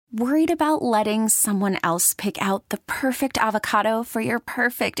Worried about letting someone else pick out the perfect avocado for your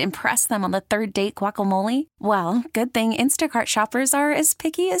perfect impress them on the third date guacamole? Well, good thing Instacart shoppers are as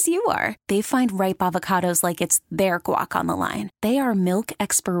picky as you are. They find ripe avocados like it's their guac on the line. They are milk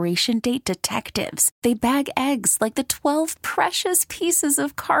expiration date detectives. They bag eggs like the 12 precious pieces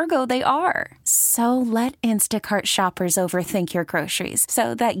of cargo they are. So let Instacart shoppers overthink your groceries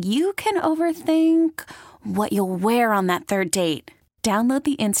so that you can overthink what you'll wear on that third date. Download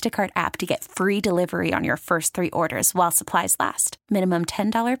the Instacart app to get free delivery on your first 3 orders while supplies last. Minimum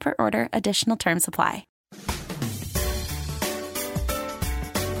 $10 per order. Additional terms apply.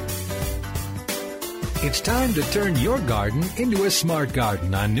 It's time to turn your garden into a smart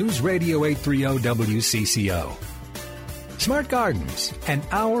garden on News Radio 830 WCCO. Smart Gardens, an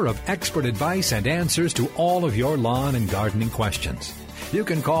hour of expert advice and answers to all of your lawn and gardening questions. You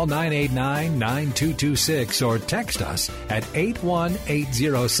can call 989-9226 or text us at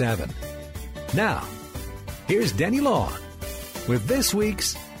 81807. Now, here's Denny Long with this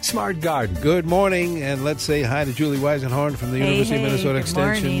week's Smart Garden. Good morning, and let's say hi to Julie Weisenhorn from the University of Minnesota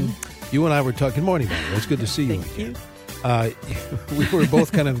Extension. Morning. You and I were talking. Good morning, by the way. It's good to see you again. We were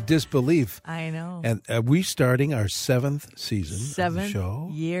both kind of disbelief. I know. And we starting our 7th season of the show.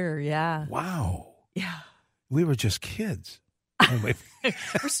 7th year, yeah. Wow. Yeah. We were just kids. Anyway.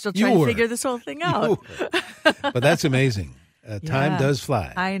 We're still trying to figure this whole thing out. But that's amazing. Time does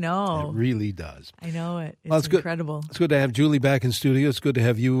fly. I know. It really does. I know it. It's incredible. It's good to have Julie back in studio. It's good to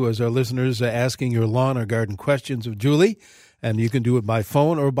have you as our listeners asking your lawn or garden questions of Julie. And you can do it by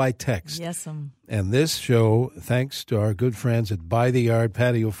phone or by text. Yes, And this show, thanks to our good friends at By the Yard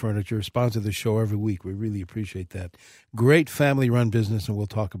Patio Furniture, sponsor the show every week. We really appreciate that. Great family-run business, and we'll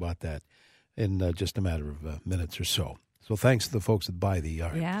talk about that in just a matter of minutes or so. So thanks to the folks at By the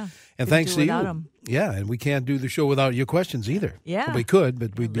Yard. Yeah. And thanks to you. Them. Yeah, and we can't do the show without your questions either. Yeah. Well, we could,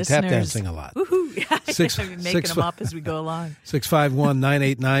 but we'd be tap dancing a lot. Woohoo. Making them up as we go along.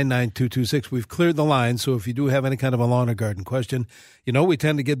 651-989-9226. We've cleared the line, so if you do have any kind of a lawn or garden question, you know we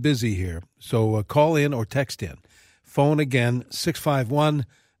tend to get busy here. So call in or text in. Phone again,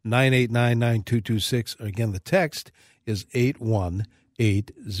 651-989-9226. Again, the text is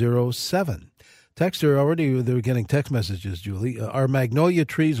 81807. Texter, already they're getting text messages, Julie. Are magnolia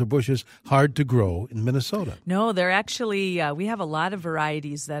trees or bushes hard to grow in Minnesota? No, they're actually, we have a lot of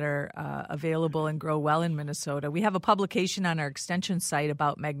varieties that are available and grow well in Minnesota. We have a publication on our extension site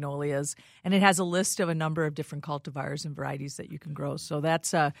about magnolias, and it has a list of a number of different cultivars and varieties that you can grow. So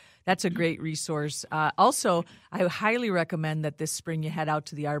that's a great resource. Also, I highly recommend that this spring you head out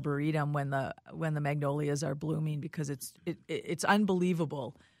to the Arboretum when the magnolias are blooming, because it's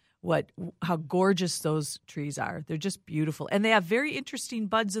unbelievable how gorgeous those trees are. They're just beautiful. And they have very interesting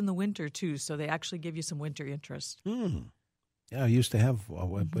buds in the winter, too, so they actually give you some winter interest. Yeah, I used to have,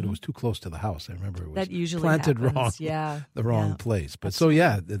 but it was too close to the house. I remember it was that usually planted happens. wrong, the wrong place. But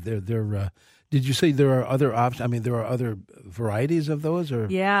they're did you say there are other options? I mean, there are other varieties of those? Or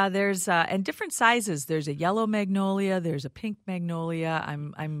yeah, there's and different sizes. There's a yellow magnolia. There's a pink magnolia.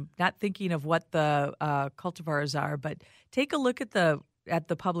 I'm not thinking of what the cultivars are, but take a look at the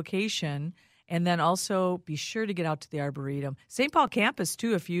publication, and then also be sure to get out to the Arboretum. St. Paul campus,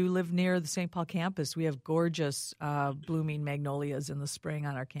 too. If you live near the St. Paul campus, we have gorgeous blooming magnolias in the spring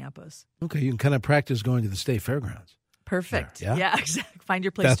on our campus. Okay, you can kind of practice going to the state fairgrounds. Perfect. There, yeah, exactly. Find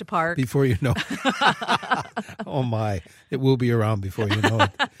your place to park. Before you know Oh, my. It will be around before you know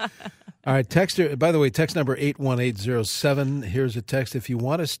it. All right, by the way, text number 81807. Here's a text. If you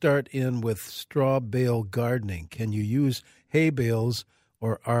want to start in with straw bale gardening, can you use hay bales,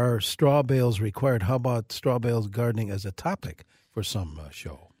 or are straw bales required? How about straw bales gardening as a topic for some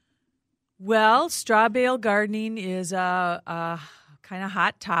show? Well, straw bale gardening is a kind of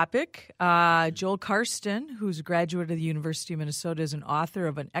hot topic. Joel Karsten, who's a graduate of the University of Minnesota, is an author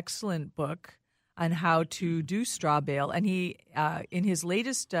of an excellent book on how to do straw bale. And he, in his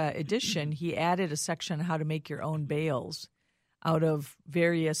latest edition, he added a section on how to make your own bales out of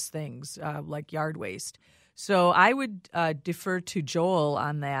various things like yard waste. So I would defer to Joel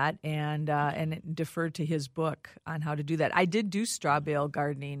on that and defer to his book on how to do that. I did do straw bale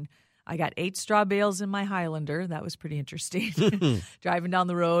gardening. I got 8 straw bales in my Highlander. That was pretty interesting, driving down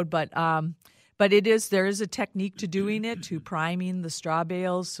the road. But there is a technique to doing it, to priming the straw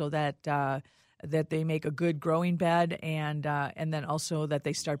bales so that they make a good growing bed, and then also that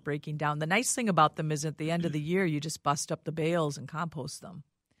they start breaking down. The nice thing about them is at the end of the year, you just bust up the bales and compost them.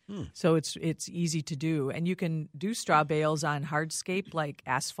 So it's easy to do. And you can do straw bales on hardscape like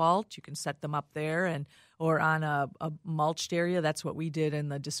asphalt. You can set them up there or on a mulched area. That's what we did in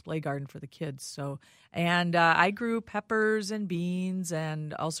the display garden for the kids. So, and I grew peppers and beans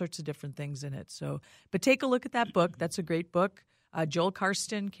and all sorts of different things in it. So, but take a look at that book. That's a great book. Joel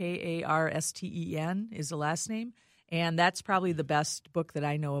Karsten, Karsten, is the last name. And that's probably the best book that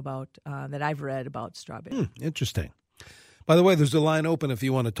I know about, that I've read about straw bale. Interesting. By the way, there's a line open if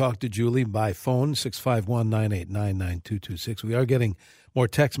you want to talk to Julie by phone, 651-989-9226. We are getting more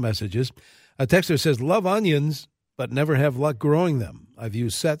text messages. A texter says, love onions, but never have luck growing them. I've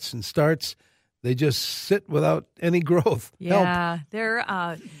used sets and starts. They just sit without any growth. Yeah, they're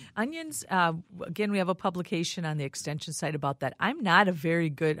onions. Again, we have a publication on the extension site about that. I'm not a very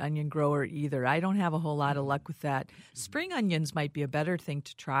good onion grower either. I don't have a whole lot of luck with that. Spring onions might be a better thing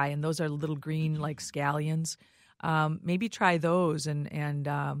to try, and those are little green like scallions. Maybe try those, and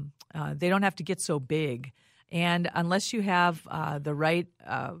they don't have to get so big. And unless you have the right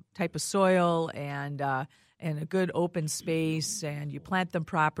type of soil and a good open space, and you plant them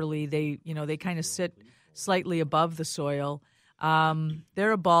properly, they kind of sit slightly above the soil.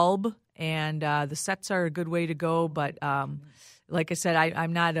 They're a bulb, and the sets are a good way to go. But like I said,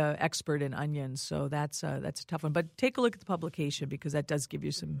 I'm not an expert in onions, so that's a tough one. But take a look at the publication because that does give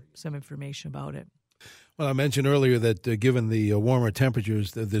you some information about it. Well, I mentioned earlier that given the warmer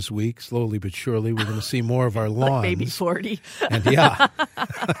temperatures this week, slowly but surely, we're going to see more of our lawns. Like maybe 40. And yeah,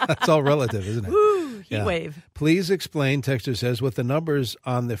 it's all relative, isn't it? Woo, heat wave. Please explain, texter says, what the numbers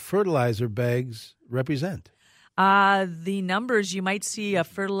on the fertilizer bags represent. The numbers, you might see a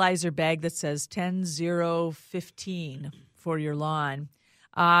fertilizer bag that says 10-0-15 for your lawn.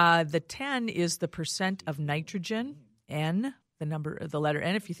 The 10 is the percent of nitrogen, N, the letter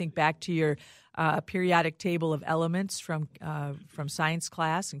N. If you think back to your periodic table of elements from science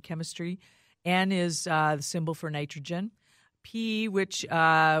class and chemistry, N is the symbol for nitrogen. P, which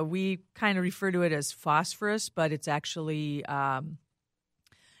we kind of refer to it as phosphorus, but it's actually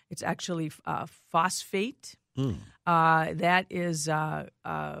phosphate. That is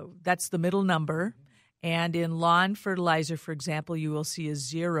that's the middle number. And in lawn fertilizer, for example, you will see a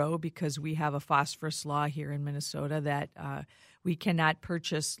 0 because we have a phosphorus law here in Minnesota that we cannot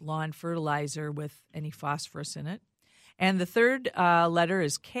purchase lawn fertilizer with any phosphorus in it. And the third letter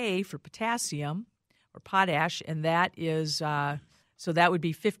is K for potassium or potash, and that is so that would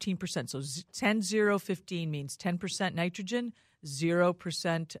be 15%. So 10-0-15 means 10% nitrogen,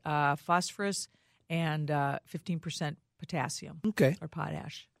 0% phosphorus, and 15% potassium or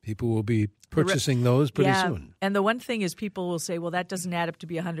potash. People will be purchasing those pretty soon. And the one thing is people will say, well, that doesn't add up to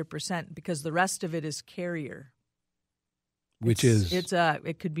be 100% because the rest of it is carrier.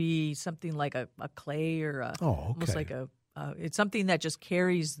 It could be something like a clay or almost like it's something that just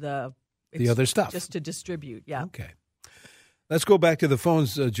carries the other stuff. Just to distribute, yeah. Okay. Let's go back to the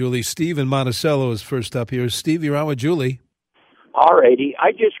phones, Julie. Steve in Monticello is first up here. Steve, you're on with Julie. All righty.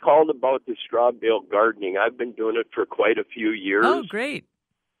 I just called about the straw bale gardening. I've been doing it for quite a few years. Oh, great.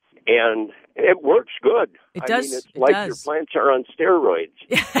 And it works good. It does. It's like your plants are on steroids.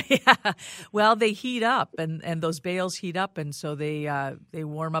 Yeah. Well, they heat up, and those bales heat up, and so they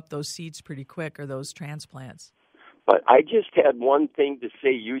warm up those seeds pretty quick, or those transplants. But I just had one thing to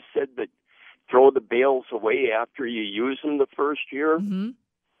say. You said that throw the bales away after you use them the first year. Mm-hmm.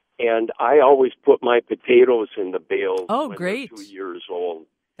 And I always put my potatoes in the bales when great. they're 2 years old.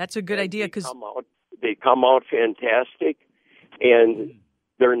 That's a good idea because they come out fantastic, and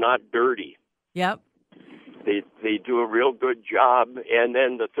they're not dirty. Yep. They do a real good job. And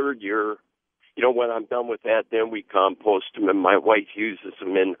then the third year, when I'm done with that, then we compost them, and my wife uses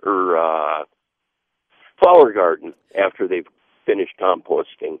them in her flower garden after they've finished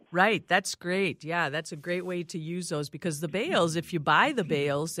composting. Right. That's great. Yeah, that's a great way to use those because the bales, if you buy the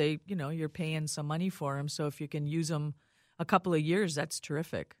bales, you're paying some money for them. So if you can use them a couple of years, that's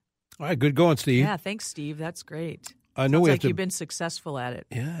terrific. All right. Good going, Steve. Yeah. Thanks, Steve. That's great. I know you've been successful at it.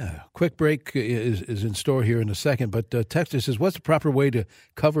 Yeah. Quick break is in store here in a second. But Texas says, what's the proper way to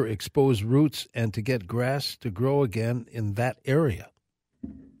cover exposed roots and to get grass to grow again in that area?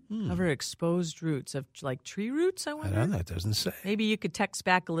 Cover exposed roots of like tree roots, I wonder? I don't know. It doesn't say. Maybe you could text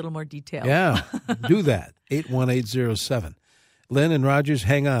back a little more detail. Yeah, do that. 81807. Lynn and Rogers,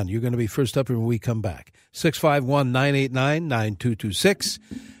 hang on. You're going to be first up when we come back. 651-989-9226.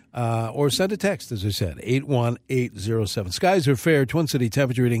 Or send a text, as I said, 81807. Skies are fair. Twin City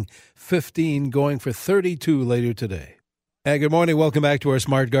temperature reading 15, going for 32 later today. Hey, good morning. Welcome back to our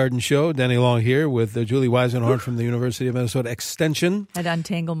Smart Garden Show. Denny Long here with Julie Weisenhorn from the University of Minnesota Extension. I'd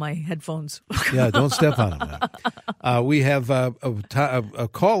untangle my headphones. Yeah, don't step on them. We have a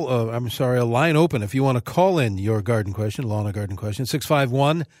line open if you want to call in your garden question, lawn or garden question,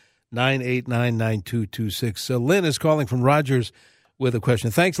 651-989-9226. Lynn is calling from Rogers with a question.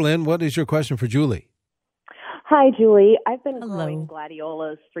 Thanks, Lynn. What is your question for Julie? Hi, Julie. I've been growing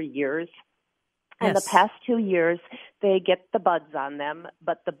gladiolas for years. And Yes. the past 2 years, they get the buds on them,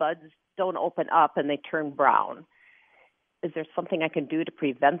 but the buds don't open up and they turn brown. Is there something I can do to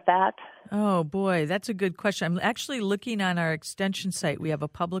prevent that? Oh, boy, that's a good question. I'm actually looking on our extension site. We have a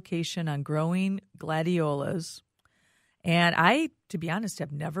publication on growing gladiolas. And I, to be honest,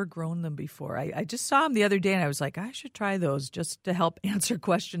 have never grown them before. I just saw them the other day and I was like, I should try those just to help answer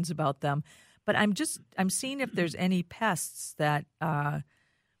questions about them. But I'm seeing if there's any pests that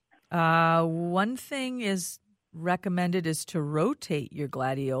one thing is recommended is to rotate your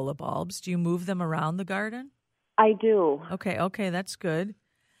gladiola bulbs. Do you move them around the garden? I do. Okay, that's good.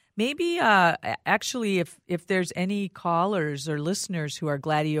 Maybe actually if there's any callers or listeners who are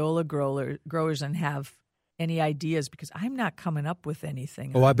gladiola growers and have any ideas, because I'm not coming up with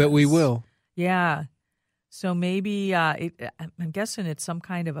anything. Oh, I bet we will. Yeah. So maybe I'm guessing it's some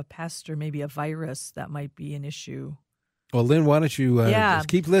kind of a pest or maybe a virus that might be an issue. Well, Lynn, why don't you just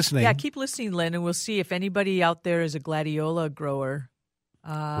keep listening? Yeah, keep listening, Lynn, and we'll see if anybody out there is a gladiola grower.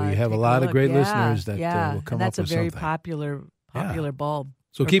 We have a lot of great listeners that will come and up with something. that's a very popular bulb.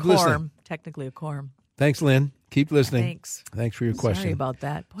 So Or keep corm, listening. Technically a corm. Thanks, Lynn. Keep listening. Thanks for your question. Sorry about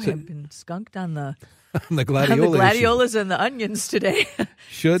that. Boy, I've been skunked on the the gladiola on the gladiolas and the onions today.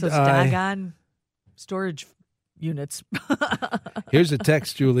 Should so it's doggone storage units. Here's a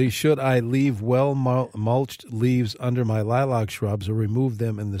text, Julie. Should I leave well-mulched leaves under my lilac shrubs or remove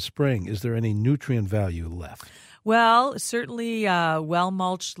them in the spring? Is there any nutrient value left? Well, certainly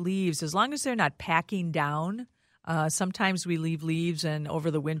well-mulched leaves, as long as they're not packing down. Sometimes we leave leaves and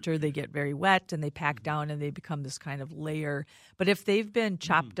over the winter they get very wet and they pack down and they become this kind of layer. But if they've been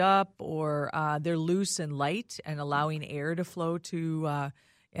chopped up or they're loose and light and allowing air to flow to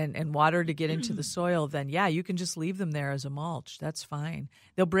and water to get into the soil, then yeah, you can just leave them there as a mulch. That's fine.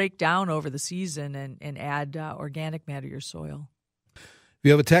 They'll break down over the season and add organic matter to your soil. If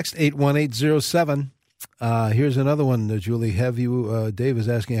you have a text, 81807. Here's another one, Julie. Dave is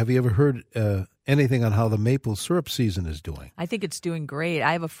asking, have you ever heard anything on how the maple syrup season is doing? I think it's doing great.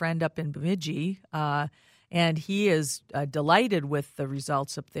 I have a friend up in Bemidji, and he is delighted with the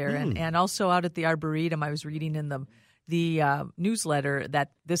results up there. And also out at the Arboretum, I was reading in the newsletter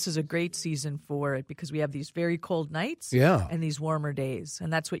that this is a great season for it because we have these very cold nights and these warmer days.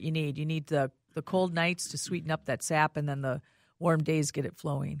 And that's what you need. You need the cold nights to sweeten up that sap, and then the warm days get it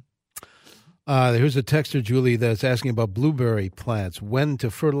flowing. Here's a texter, Julie, that's asking about blueberry plants. When to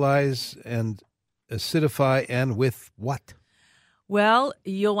fertilize and acidify, and with what? Well,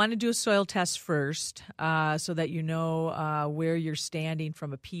 you'll want to do a soil test first so that you know where you're standing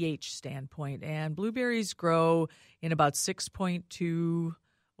from a pH standpoint. And blueberries grow in about 6.2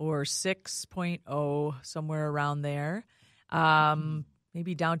 or 6.0, somewhere around there,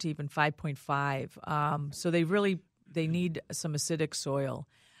 maybe down to even 5.5. So they need some acidic soil.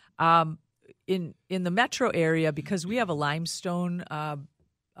 In the metro area, because we have a limestone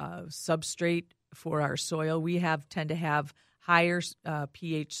substrate for our soil, we tend to have higher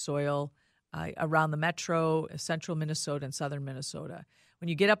pH soil around the metro, central Minnesota, and southern Minnesota. When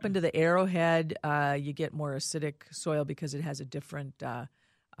you get up into the Arrowhead, you get more acidic soil because it has a different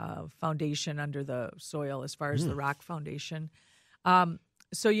foundation under the soil as far as the rock foundation.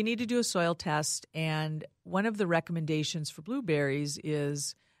 So you need to do a soil test, and one of the recommendations for blueberries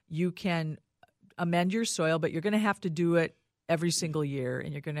is you can amend your soil, but you're going to have to do it every single year,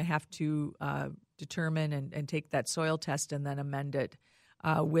 and you're going to have to determine and take that soil test and then amend it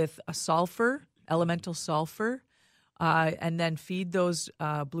with a sulfur, elemental sulfur, and then feed those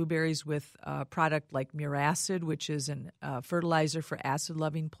blueberries with a product like Muracid, which is a fertilizer for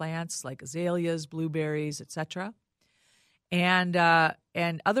acid-loving plants like azaleas, blueberries, etc. And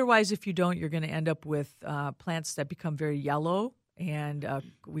otherwise, if you don't, you're going to end up with plants that become very yellow. And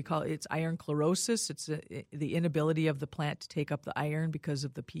we call it's iron chlorosis. It's the inability of the plant to take up the iron because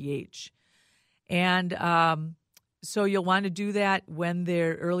of the pH. And so you'll want to do that when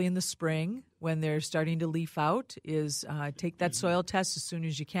they're early in the spring, when they're starting to leaf out, is take that soil test as soon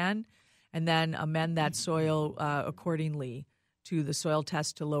as you can, and then amend that soil accordingly to the soil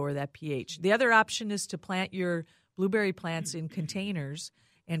test to lower that pH. The other option is to plant your blueberry plants in containers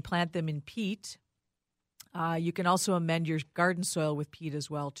and plant them in peat. You can also amend your garden soil with peat as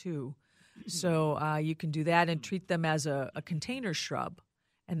well, too. So you can do that and treat them as a container shrub,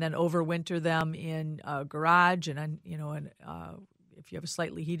 and then overwinter them in a garage, and if you have a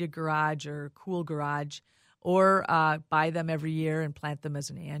slightly heated garage or cool garage, or buy them every year and plant them as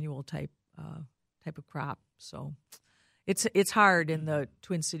an annual type of crop. So it's hard in the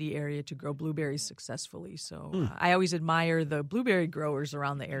Twin City area to grow blueberries successfully. So I always admire the blueberry growers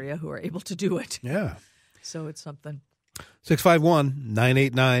around the area who are able to do it. Yeah. So it's something.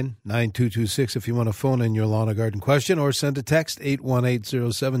 651-989-9226 if you want to phone in your lawn or garden question, or send a text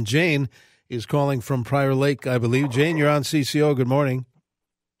 81807. Jane is calling from Prior Lake, I believe. Jane, you're on CCO. Good morning.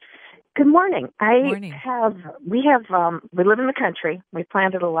 Good morning. Morning. We live in the country. We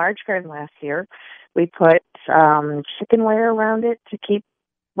planted a large garden last year. We put chicken wire around it to keep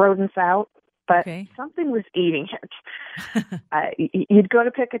rodents out, but something was eating it. You'd go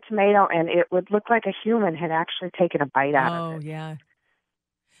to pick a tomato, and it would look like a human had actually taken a bite out of it. Oh, yeah.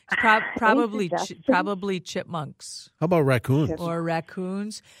 Probably chipmunks. How about raccoons? Or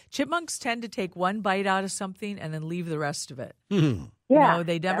raccoons. Chipmunks tend to take one bite out of something and then leave the rest of it. Mm-hmm. Yeah,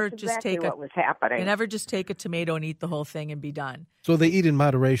 they never that's just exactly what was happening. They never just take a tomato and eat the whole thing and be done. So they eat in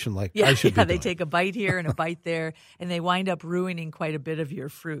moderation, like I should be they doing. take a bite here and a bite there, and they wind up ruining quite a bit of your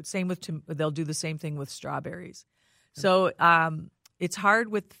fruit. They'll do the same thing with strawberries. So it's hard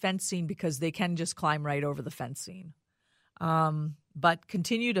with fencing because they can just climb right over the fencing. But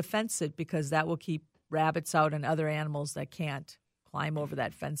continue to fence it because that will keep rabbits out and other animals that can't climb over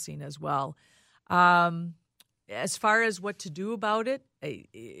that fencing as well. As far as what to do about it,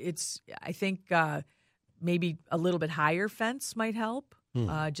 I think maybe a little bit higher fence might help,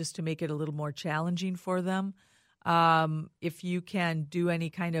 just to make it a little more challenging for them. If you can do any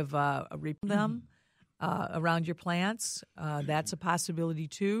kind of them around your plants, that's a possibility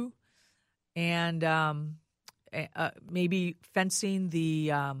too. And maybe fencing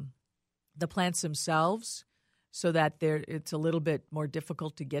the plants themselves so that it's a little bit more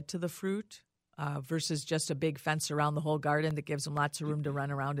difficult to get to the fruit. Versus just a big fence around the whole garden that gives them lots of room to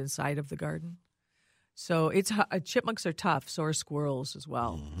run around inside of the garden. So chipmunks are tough, so are squirrels as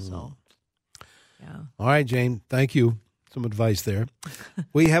well. Mm-hmm. So, yeah. All right, Jane, thank you. Some advice there.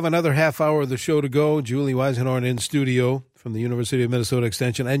 We have another half hour of the show to go. Julie Weisenhorn in studio from the University of Minnesota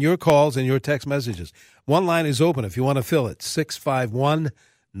Extension, and your calls and your text messages. One line is open if you want to fill it,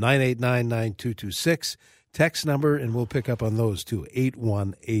 651-989-9226. Text number, and we'll pick up on those too,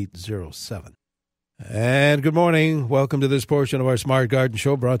 81807. And good morning. Welcome to this portion of our Smart Garden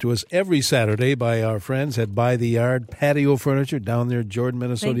Show, brought to us every Saturday by our friends at By the Yard Patio Furniture down there in Jordan,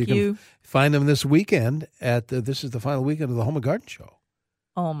 Minnesota. Thank you you. Can find them this weekend this is the final weekend of the Home and Garden Show.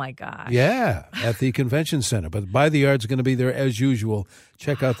 Oh, my gosh. Yeah, at the Convention Center. But By the Yard's going to be there as usual.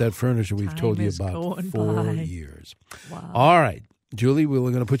 Check out that furniture we've told you about 4 years. Wow. All right. Julie, we're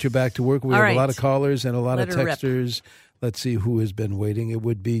going to put you back to work. We have a lot of callers and a lot of texters. Let's see who has been waiting. It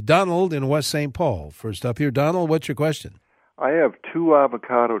would be Donald in West St. Paul. First up here. Donald, what's your question? I have 2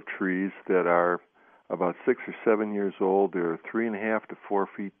 avocado trees that are about 6 or 7 years old. They're 3.5 to 4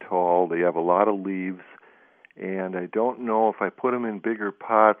 feet tall. They have a lot of leaves, and I don't know if I put them in bigger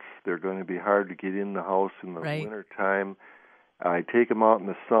pots, they're going to be hard to get in the house in the wintertime. I take them out in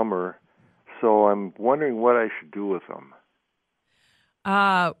the summer, so I'm wondering what I should do with them.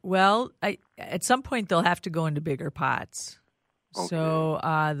 Well, at some point they'll have to go into bigger pots. Okay. So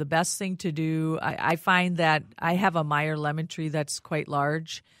the best thing to do, I find that I have a Meyer lemon tree that's quite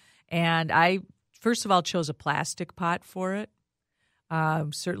large, and I first of all chose a plastic pot for it.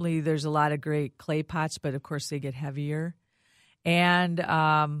 Certainly there's a lot of great clay pots, but of course they get heavier. And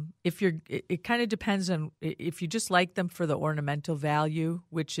it kind of depends on if you just like them for the ornamental value,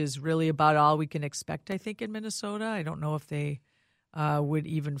 which is really about all we can expect, I think, in Minnesota. I don't know if they would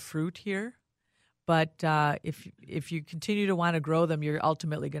even fruit here. But if you continue to want to grow them, you're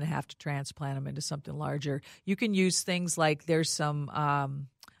ultimately going to have to transplant them into something larger. You can use things like there's some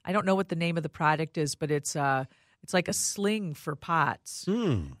I don't know what the name of the product is, but it's like a sling for pots.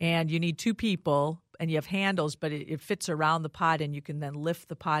 And you need 2 people, and you have handles, but it fits around the pot, and you can then lift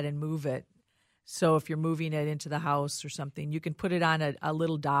the pot and move it. So if you're moving it into the house or something, you can put it on a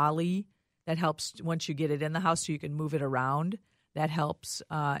little dolly that helps once you get it in the house so you can move it around. That helps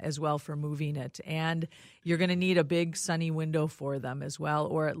as well for moving it. And you're going to need a big sunny window for them as well,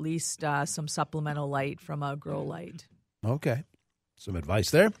 or at least some supplemental light from a grow light. Okay. Some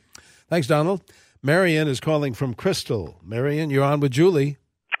advice there. Thanks, Donald. Marion is calling from Crystal. Marion, you're on with Julie.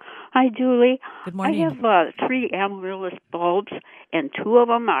 Hi, Julie. Good morning. I have 3 amaryllis bulbs, and 2 of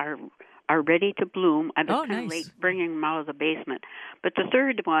them are ready to bloom. I've been kind of late bringing them out of the basement. But the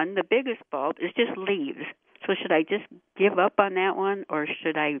third one, the biggest bulb, is just leaves. So should I just give up on that one, or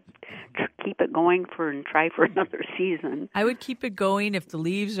should I keep it going and try for another season? I would keep it going. If the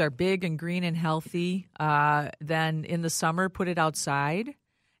leaves are big and green and healthy, then in the summer put it outside,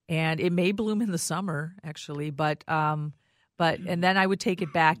 and it may bloom in the summer actually. But and then I would take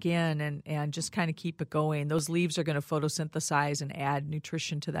it back in and just kind of keep it going. Those leaves are going to photosynthesize and add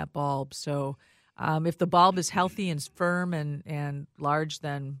nutrition to that bulb. So if the bulb is healthy and firm and large,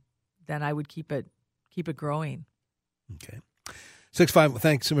 then I would keep it growing. Okay. 65.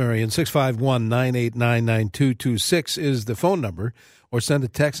 Thanks, Marion. 651-989-9226 is the phone number, or send a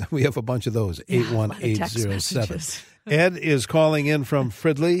text. We have a bunch of those. 81807. Ed is calling in from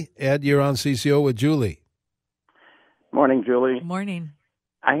Fridley. Ed, you're on CCO with Julie. Morning, Julie. Morning.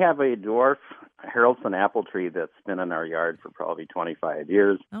 I have a dwarf Haraldson apple tree that's been in our yard for probably 25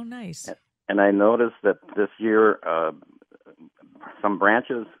 years. Oh, nice. And I noticed that this year some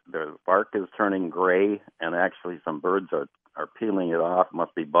branches, the bark is turning gray, and actually some birds are peeling it off.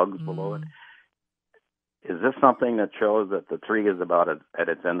 Must be bugs below it. Is this something that shows that the tree is about at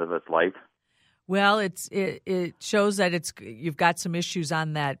its end of its life? Well, it shows that you've got some issues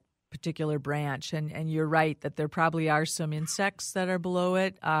on that particular branch, and you're right that there probably are some insects that are below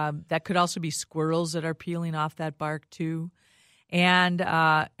it. That could also be squirrels that are peeling off that bark too, and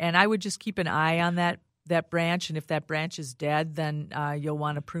I would just keep an eye on that branch, and if that branch is dead, then you'll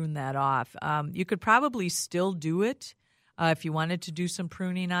want to prune that off. You could probably still do it if you wanted to do some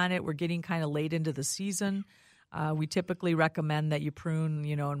pruning on it. We're getting kind of late into the season. We typically recommend that you prune,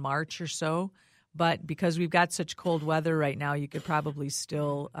 in March or so. But because we've got such cold weather right now, you could probably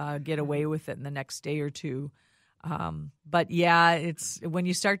still get away with it in the next day or two. But yeah, it's when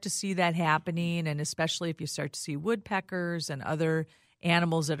you start to see that happening, and especially if you start to see woodpeckers and other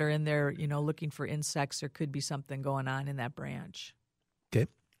animals that are in there, looking for insects, there could be something going on in that branch. Okay.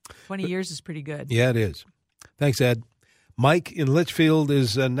 20 years is pretty good. Yeah, it is. Thanks, Ed. Mike in Litchfield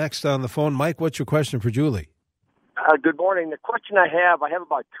is next on the phone. Mike, what's your question for Julie? Good morning. The question I have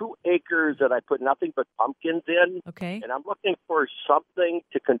about 2 acres that I put nothing but pumpkins in. Okay. And I'm looking for something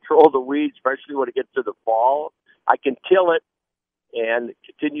to control the weeds, especially when it gets to the fall. I can till it and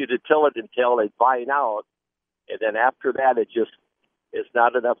continue to till it until they vine out. And then after that, it just is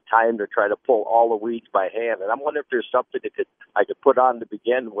not enough time to try to pull all the weeds by hand. And I'm wondering if there's something I could put on to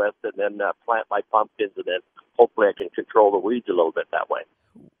begin with, and then plant my pumpkins, and then hopefully I can control the weeds a little bit that way.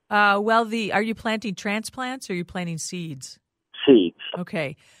 Are you planting transplants or are you planting seeds? Seeds.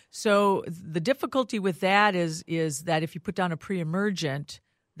 Okay. So the difficulty with that is that if you put down a pre-emergent,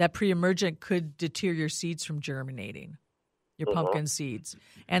 that pre-emergent could deter your seeds from germinating, your pumpkin seeds.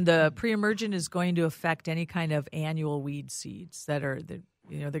 And the pre-emergent is going to affect any kind of annual weed seeds they're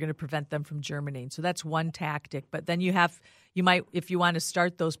going to prevent them from germinating. So that's one tactic. But then you might, if you want to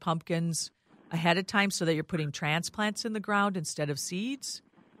start those pumpkins ahead of time so that you're putting transplants in the ground instead of seeds,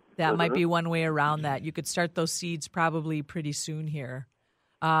 that might be one way around that. You could start those seeds probably pretty soon here.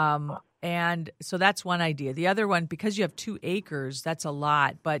 And so that's one idea. The other one, because you have 2 acres, that's a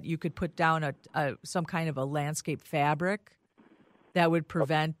lot, but you could put down some kind of a landscape fabric that would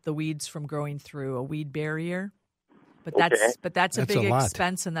prevent the weeds from growing through, a weed barrier. But that's a big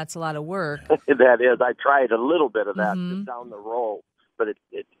expense, and that's a lot of work. That is. I tried a little bit of that just down the road, but it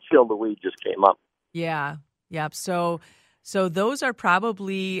still, the weed just came up. Yeah. Yep. So those are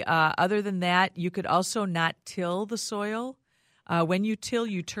probably, other than that, you could also not till the soil. When you till,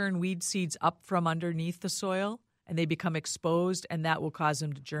 you turn weed seeds up from underneath the soil, and they become exposed, and that will cause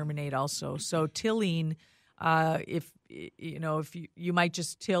them to germinate also. So tilling, if you might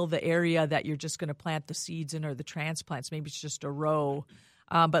just till the area that you're just going to plant the seeds in or the transplants, maybe it's just a row,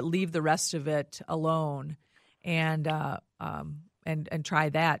 but leave the rest of it alone, and try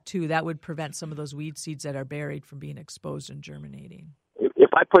that too. That would prevent some of those weed seeds that are buried from being exposed and germinating.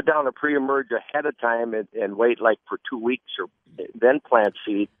 If I put down a pre-emerge ahead of time and wait for 2 weeks or then plant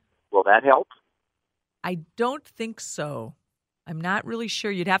seed, will that help? I don't think so. I'm not really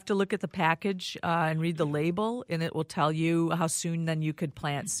sure. You'd have to look at the package and read the label, and it will tell you how soon then you could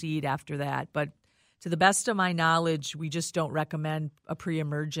plant seed after that. But to the best of my knowledge, we just don't recommend a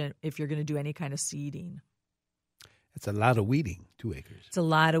pre-emergent if you're going to do any kind of seeding. It's a lot of weeding, 2 acres. It's a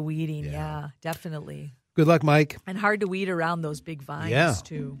lot of weeding, yeah, definitely. Good luck, Mike. And hard to weed around those big vines,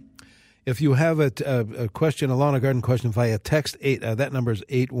 too. If you have a question, a lawn or garden question via text, that number is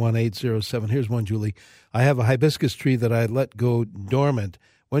 81807. Here's one, Julie. I have a hibiscus tree that I let go dormant.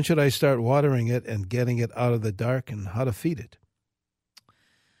 When should I start watering it and getting it out of the dark, and how to feed it?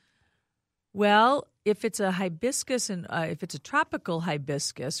 Well, if it's a hibiscus and if it's a tropical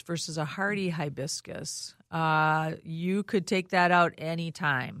hibiscus versus a hardy hibiscus, you could take that out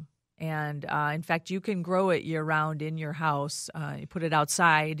anytime. And in fact, you can grow it year-round in your house. You put it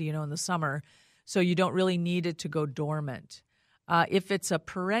outside, in the summer, so you don't really need it to go dormant. If it's a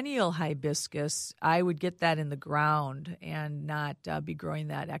perennial hibiscus, I would get that in the ground and not be growing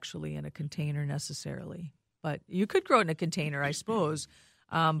that actually in a container necessarily. But you could grow it in a container, I suppose.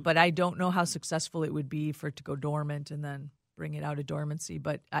 But I don't know how successful it would be for it to go dormant and then bring it out of dormancy.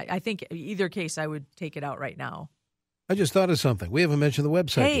 But I think either case, I would take it out right now. I just thought of something. We haven't mentioned the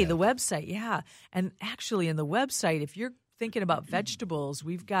website yet. Hey, the website, yeah. And actually, in the website, if you're thinking about vegetables,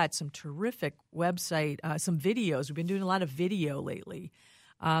 we've got some terrific website, some videos. We've been doing a lot of video lately.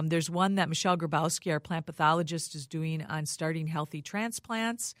 There's one that Michelle Grabowski, our plant pathologist, is doing on starting healthy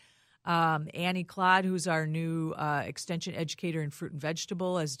transplants. Annie Clodd, who's our new extension educator in fruit and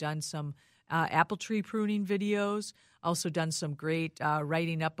vegetable, has done some apple tree pruning videos, also done some great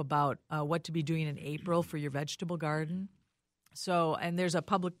writing up about what to be doing in April for your vegetable garden. So, and there's a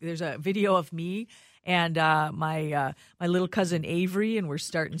video of me and my little cousin Avery, and we're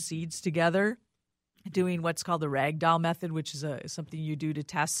starting seeds together, doing what's called the ragdoll method, which is something you do to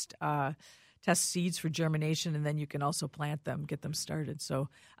test seeds for germination, and then you can also plant them, get them started. So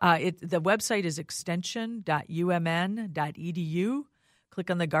the website is extension.umn.edu. Click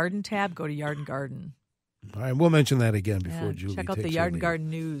on the garden tab, go to Yard and Garden. All right, we'll mention that again before Julie check out takes the Yard over and Garden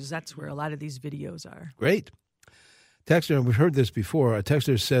News. That's where a lot of these videos are. Great. Texter, and we've heard this before, a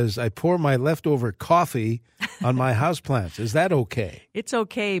texter says, I pour my leftover coffee on my houseplants. Is that okay? It's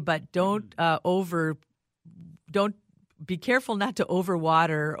okay, but don't be careful not to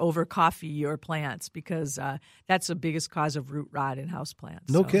overwater over coffee your plants, because that's the biggest cause of root rot in houseplants.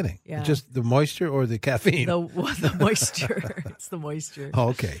 No kidding. Yeah. Just the moisture or the caffeine? The moisture. It's the moisture. Oh,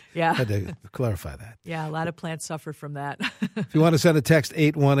 okay. Yeah. Had to clarify that. Yeah, a lot of plants suffer from that. If you want to send a text,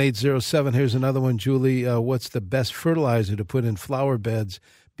 81807. Here's another one, Julie. What's the best fertilizer to put in flower beds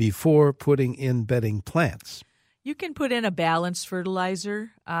before putting in bedding plants? You can put in a balanced fertilizer,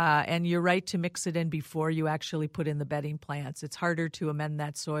 and you're right to mix it in before you actually put in the bedding plants. It's harder to amend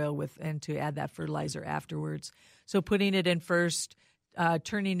that soil and to add that fertilizer afterwards. So putting it in first,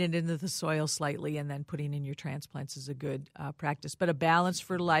 turning it into the soil slightly, and then putting in your transplants is a good practice. But a balanced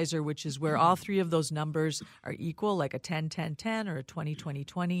fertilizer, which is where all three of those numbers are equal, like a 10-10-10 or a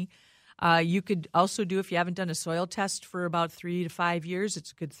 20-20-20. You could also do, if you haven't done a soil test for about 3 to 5 years,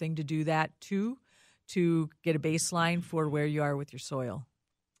 it's a good thing to do that too, to get a baseline for where you are with your soil.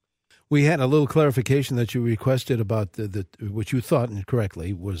 We had a little clarification that you requested about the which you thought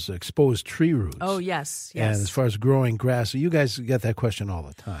incorrectly was exposed tree roots. Oh, yes. And as far as growing grass, you guys get that question all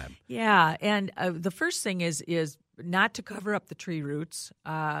the time. Yeah, and the first thing is not to cover up the tree roots.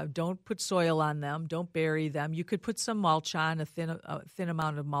 Don't put soil on them. Don't bury them. You could put some mulch on, a thin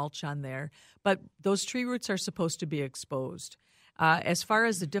amount of mulch on there. But those tree roots are supposed to be exposed. As far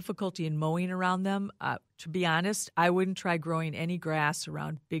as the difficulty in mowing around them, to be honest, I wouldn't try growing any grass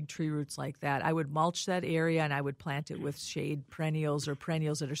around big tree roots like that. I would mulch that area, and I would plant it with shade perennials or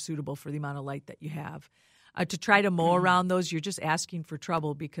perennials that are suitable for the amount of light that you have. To try to mow around those, you're just asking for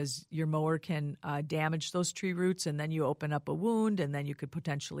trouble, because your mower can damage those tree roots, and then you open up a wound, and then you could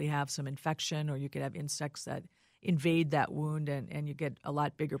potentially have some infection, or you could have insects that invade that wound, and you get a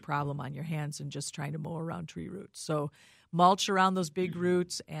lot bigger problem on your hands than just trying to mow around tree roots. So mulch around those big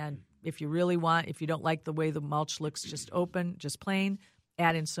roots, and if you don't like the way the mulch looks just open, just plain,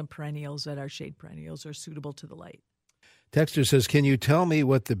 add in some perennials that are shade perennials or suitable to the light. Texter says, can you tell me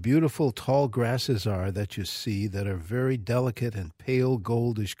what the beautiful tall grasses are that you see that are very delicate and pale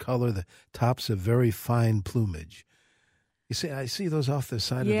goldish color, the tops of very fine plumage? You see, I see those off the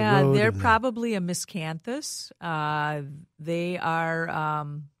side of the road. Yeah, they're probably a miscanthus. They are...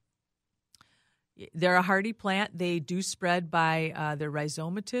 They're a hardy plant. They do spread by their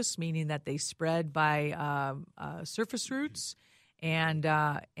rhizomatous, meaning that they spread by surface roots, and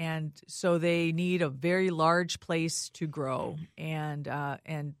so they need a very large place to grow. And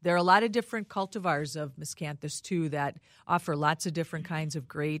there are a lot of different cultivars of miscanthus too that offer lots of different kinds of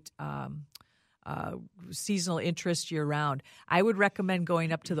great seasonal interest year-round. I would recommend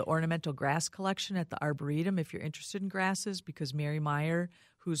going up to the ornamental grass collection at the Arboretum if you're interested in grasses, because Mary Meyer,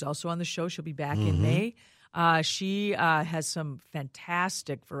 who's also on the show, she'll be back in May. She has some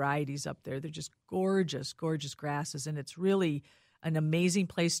fantastic varieties up there. They're just gorgeous, gorgeous grasses, and it's really an amazing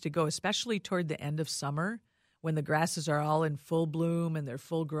place to go, especially toward the end of summer when the grasses are all in full bloom and they're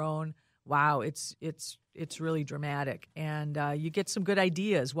full grown. Wow, it's really dramatic, and you get some good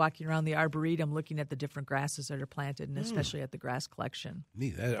ideas walking around the Arboretum, looking at the different grasses that are planted, and especially at the grass collection.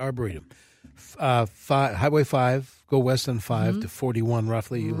 Neat, Arboretum. Highway 5, go west on 5 to 41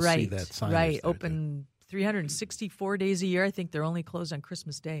 roughly. You'll see that sign. Right, open 364 days a year. I think they're only closed on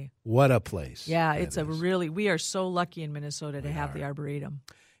Christmas Day. What a place. Yeah, we are so lucky in Minnesota to have the Arboretum.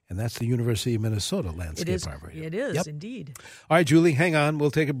 And that's the University of Minnesota Landscape Arboretum. It is, indeed. All right, Julie, hang on.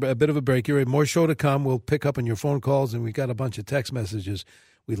 We'll take a bit of a break here. More show to come. We'll pick up on your phone calls, and we've got a bunch of text messages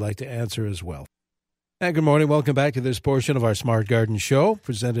we'd like to answer as well. And good morning. Welcome back to this portion of our Smart Garden Show,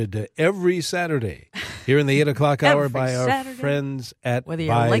 presented every Saturday here in the 8 o'clock hour by our friends at Whether you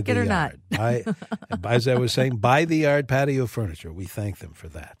like it or not. As I was saying, By the Yard Patio Furniture. We thank them for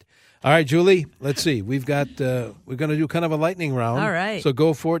that. All right, Julie, let's see. We're going to do kind of a lightning round. All right. So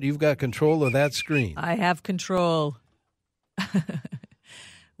go for it. You've got control of that screen. I have control.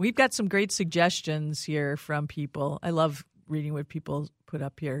 We've got some great suggestions here from people. I love reading what people put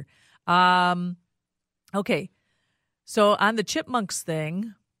up here. Okay. So on the chipmunks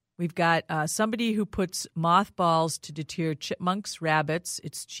thing, we've got somebody who puts mothballs to deter chipmunks, rabbits.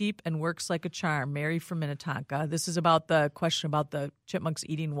 It's cheap and works like a charm. Mary from Minnetonka. This is about the question about the chipmunks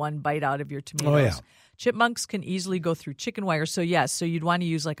eating one bite out of your tomatoes. Oh, yeah. Chipmunks can easily go through chicken wire. So, yes, so you'd want to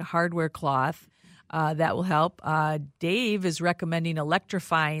use like a hardware cloth. That will help. Dave is recommending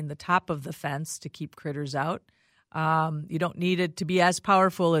electrifying the top of the fence to keep critters out. You don't need it to be as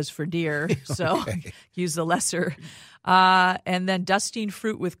powerful as for deer, so use the lesser. And then dusting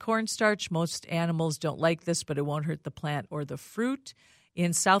fruit with cornstarch. Most animals don't like this, but it won't hurt the plant or the fruit.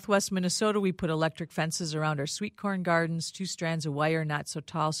 In southwest Minnesota, we put electric fences around our sweet corn gardens, 2 strands of wire, not so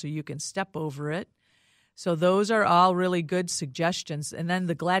tall, so you can step over it. So those are all really good suggestions. And then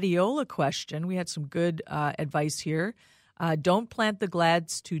the gladiola question, we had some good advice here. Don't plant the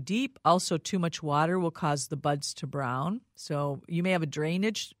glads too deep. Also, too much water will cause the buds to brown. So you may have a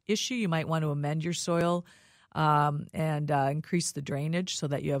drainage issue. You might want to amend your soil and increase the drainage so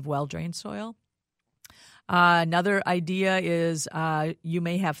that you have well-drained soil. Another idea is you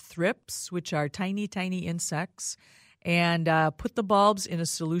may have thrips, which are tiny, tiny insects, and put the bulbs in a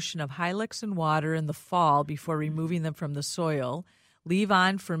solution of Hilux and water in the fall before removing them from the soil. Leave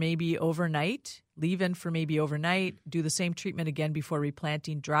in for maybe overnight. Do the same treatment again before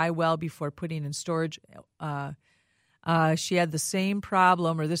replanting. Dry well before putting in storage. She had the same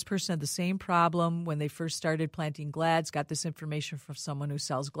problem, or this person had the same problem when they first started planting glads. Got this information from someone who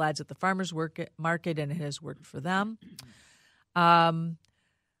sells glads at the farmer's market, and it has worked for them.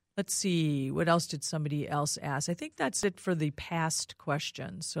 Let's see. What else did somebody else ask? I think that's it for the past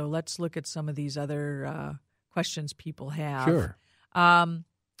questions. So let's look at some of these other questions people have. Sure.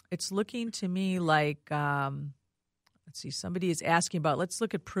 It's looking to me like, let's see, somebody is asking about, let's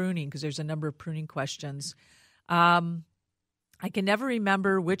look at pruning because there's a number of pruning questions. I can never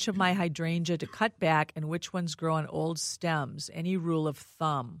remember which of my hydrangea to cut back and which ones grow on old stems. Any rule of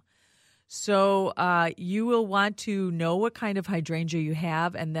thumb? So you will want to know what kind of hydrangea you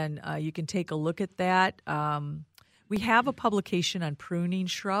have, and then you can take a look at that. We have a publication on pruning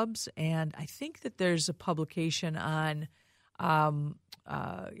shrubs, and I think that there's a publication on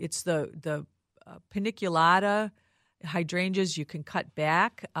it's the paniculata hydrangeas you can cut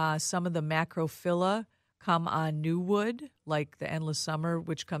back. Some of the macrophylla come on new wood, like the endless summer,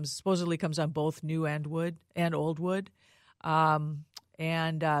 which supposedly comes on both new and old wood.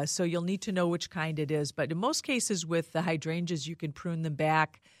 So you'll need to know which kind it is. But in most cases with the hydrangeas, you can prune them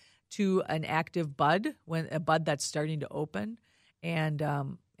back to an active bud, a bud that's starting to open, and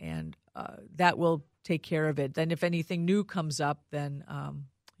that will take care of it. Then if anything new comes up, then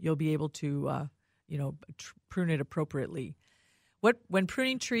you'll be able to prune it appropriately. When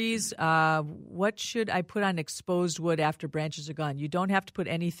pruning trees, what should I put on exposed wood after branches are gone? You don't have to put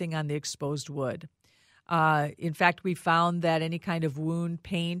anything on the exposed wood. In fact, we found that any kind of wound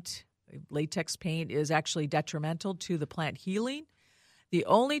paint, latex paint, is actually detrimental to the plant healing. The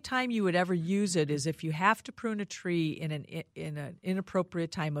only time you would ever use it is if you have to prune a tree in an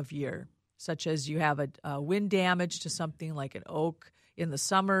inappropriate time of year, such as you have a wind damage to something like an oak in the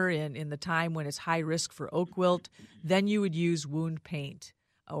summer, in the time when it's high risk for oak wilt. Then you would use wound paint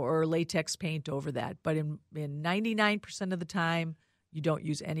or latex paint over that. But in 99% of the time, you don't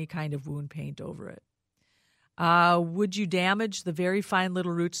use any kind of wound paint over it. Would you damage the very fine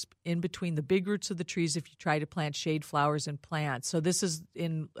little roots in between the big roots of the trees if you try to plant shade flowers and plants? So this is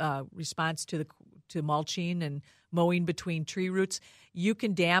in response to mulching and mowing between tree roots. You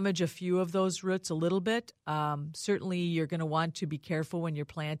can damage a few of those roots a little bit. Certainly you're going to want to be careful when you're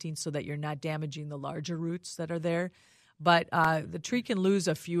planting so that you're not damaging the larger roots that are there. But the tree can lose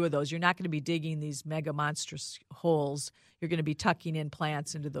a few of those. You're not going to be digging these mega monstrous holes. You're going to be tucking in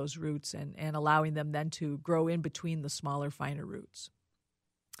plants into those roots and allowing them then to grow in between the smaller, finer roots.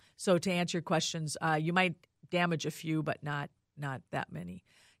 So to answer your questions, you might damage a few, but not that many.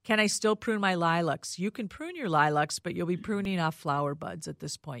 Can I still prune my lilacs? You can prune your lilacs, but you'll be pruning off flower buds at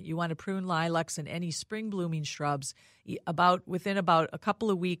this point. You want to prune lilacs and any spring blooming shrubs within about a couple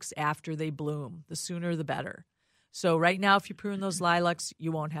of weeks after they bloom. The sooner the better. So right now, if you prune those lilacs,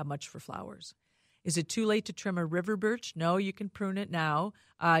 you won't have much for flowers. Is it too late to trim a river birch? No, you can prune it now.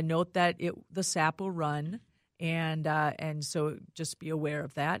 Note that the sap will run, and so just be aware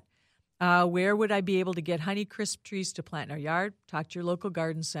of that. Where would I be able to get Honeycrisp trees to plant in our yard? Talk to your local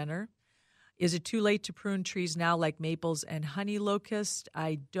garden center. Is it too late to prune trees now like maples and honey locust?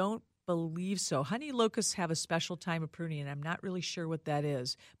 I don't believe so. Honey locusts have a special time of pruning, and I'm not really sure what that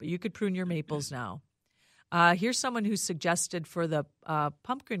is, but you could prune your maples now. Here's someone who suggested for the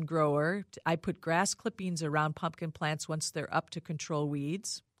pumpkin grower, I put grass clippings around pumpkin plants once they're up to control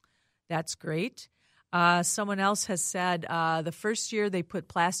weeds. That's great. Someone else has said the first year they put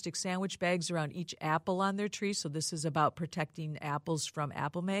plastic sandwich bags around each apple on their tree. So this is about protecting apples from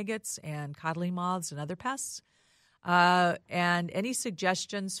apple maggots and codling moths and other pests. And any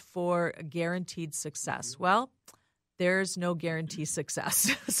suggestions for guaranteed success? Well, there's no guarantee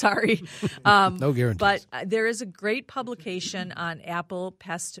success. Sorry. No guarantees. But there is a great publication on apple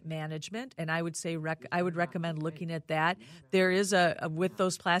pest management, and I would say I would recommend looking at that. There is with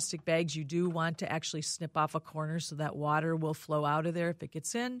those plastic bags, you do want to actually snip off a corner so that water will flow out of there if it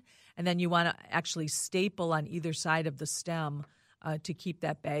gets in, and then you want to actually staple on either side of the stem to keep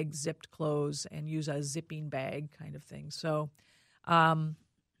that bag zipped closed and use a zipping bag kind of thing. So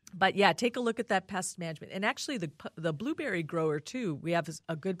but yeah, take a look at that pest management. And actually the blueberry grower too, we have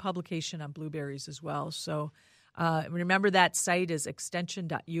a good publication on blueberries as well. So remember that site is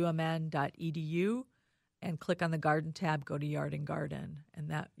extension.umn.edu and click on the garden tab, go to Yard and Garden, and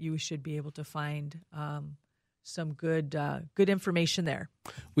that you should be able to find some good information there.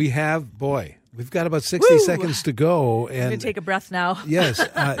 We've got about 60 seconds to go. And I'm going to take a breath now. Yes.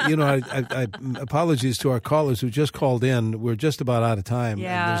 I apologies to our callers who just called in. We're just about out of time.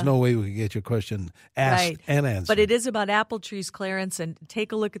 Yeah. And there's no way we can get your question asked and answered. But it is about apple trees, Clarence, and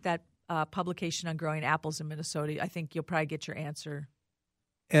take a look at that publication on growing apples in Minnesota. I think you'll probably get your answer.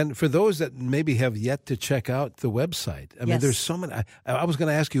 And for those that maybe have yet to check out the website, I mean, there's so many. I was going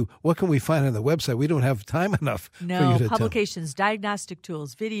to ask you, what can we find on the website? We don't have time enough for you to publications, diagnostic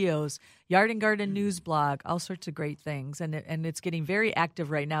tools, videos, Yard and Garden news blog, all sorts of great things. And it's getting very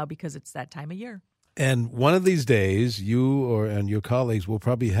active right now because it's that time of year. And one of these days, you and your colleagues will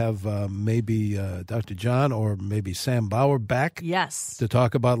probably have maybe Dr. John or maybe Sam Bauer back to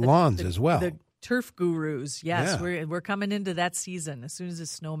talk about lawns as well. The turf gurus, yes. Yeah. We're coming into that season as soon as the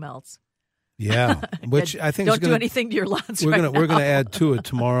snow melts. Yeah, which I think don't do anything to your lawns. We're going to add to it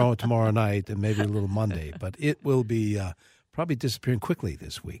tomorrow night, and maybe a little Monday. But it will be probably disappearing quickly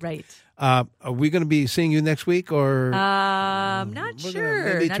this week. Right. Are we going to be seeing you next week, or not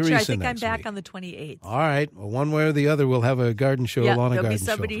sure? Not sure. I think I'm back on the 28th. All right. Well, one way or the other, we'll have a garden show. Yeah, Lawn and there'll Garden be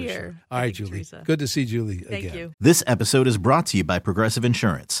somebody show here. Sure. All right, Julie. Teresa. Good to see Julie again. Thank you. This episode is brought to you by Progressive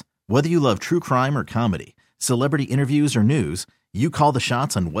Insurance. Whether you love true crime or comedy, celebrity interviews or news, you call the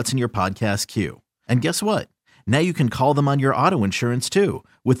shots on what's in your podcast queue. And guess what? Now you can call them on your auto insurance too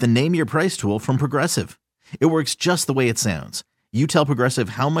with the Name Your Price tool from Progressive. It works just the way it sounds. You tell Progressive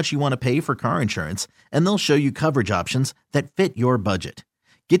how much you want to pay for car insurance, and they'll show you coverage options that fit your budget.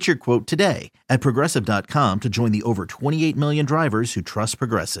 Get your quote today at Progressive.com to join the over 28 million drivers who trust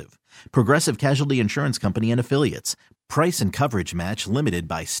Progressive. Progressive Casualty Insurance Company and Affiliates. Price and coverage match limited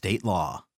by state law.